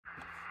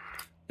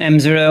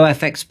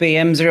M0FXB,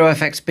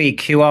 M0FXB,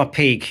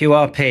 QRP,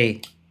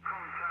 QRP.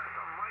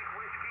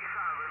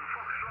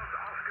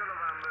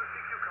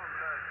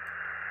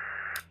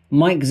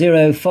 Mike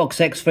 0,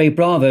 Fox X-Ray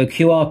Bravo,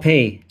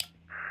 QRP.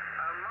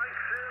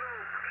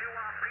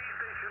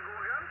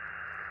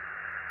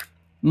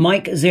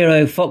 Mike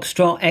 0,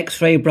 Foxtrot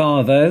X-Ray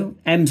Bravo,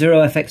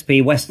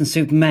 M0FXB, Western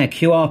Supermare,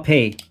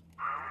 QRP.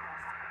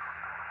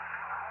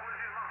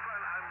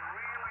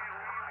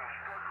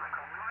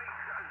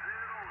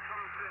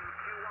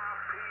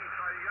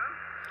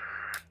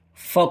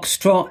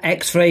 Foxtrot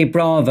X-Ray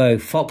Bravo,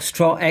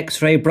 Foxtrot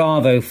X-Ray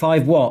Bravo,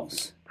 5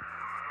 watts.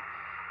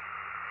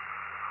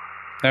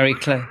 Very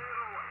clear.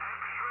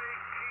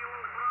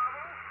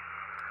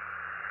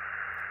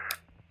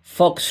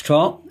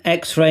 Foxtrot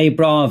X-Ray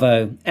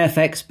Bravo,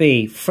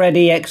 FXB,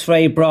 Freddy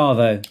X-Ray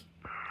Bravo.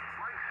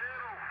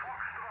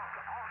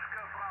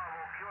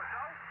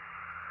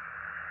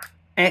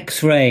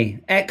 X-Ray,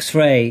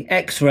 X-Ray,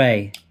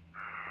 X-Ray.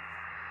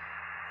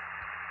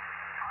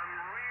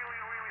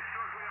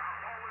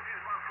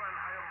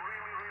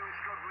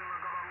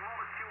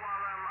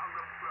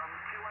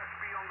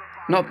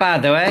 Not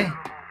bad though, eh?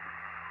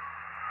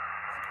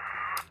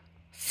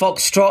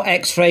 Foxtrot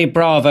X-Ray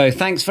Bravo.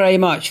 Thanks very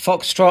much.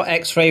 Foxtrot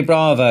X-Ray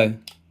Bravo.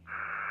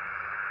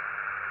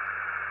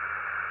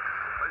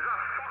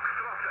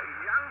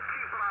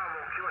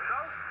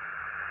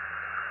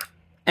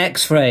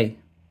 X-Ray.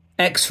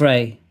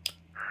 X-Ray.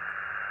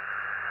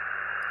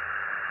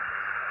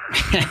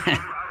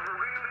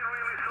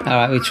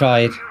 Alright, we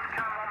tried.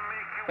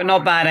 But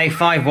not bad, eh?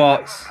 5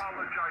 watts.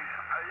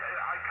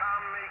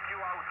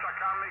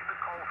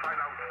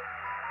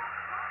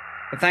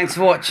 But thanks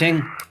for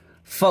watching.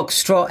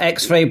 Foxtrot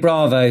X-Ray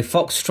Bravo.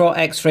 Foxtrot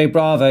X-Ray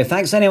Bravo.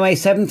 Thanks anyway.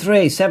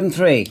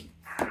 7373.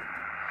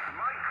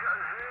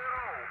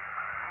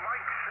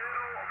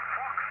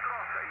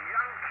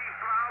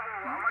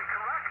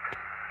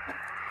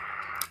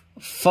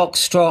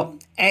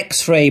 Foxtrot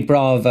X-Ray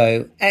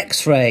Bravo.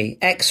 X-Ray.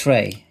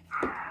 X-Ray.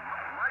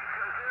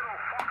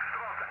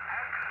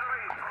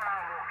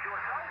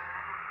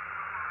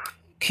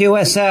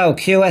 QSL.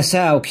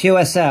 QSL.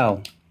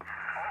 QSL.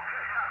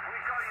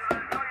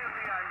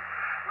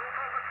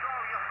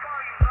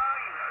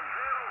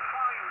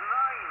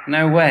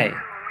 No way.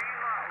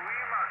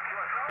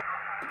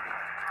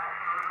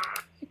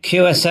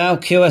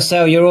 QSL,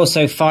 QSL, you're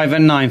also 5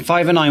 and 9.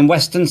 5 and 9,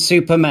 Western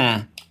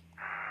Supermare.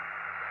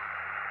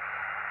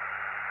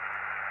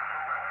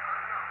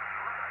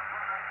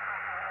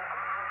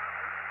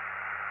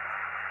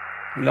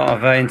 A lot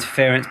of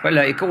interference, but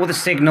look, all the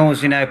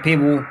signals, you know,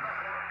 people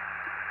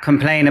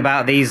complain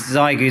about these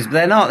Zygoos, but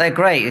they're not, they're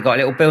great. They've got a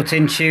little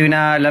built-in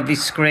tuner, lovely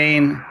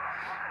screen,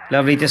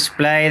 lovely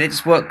display, they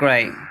just work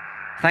great.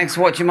 Thanks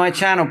for watching my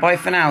channel. Bye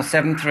for now,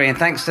 73, and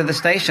thanks to the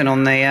station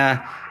on the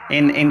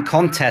in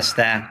contest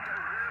there.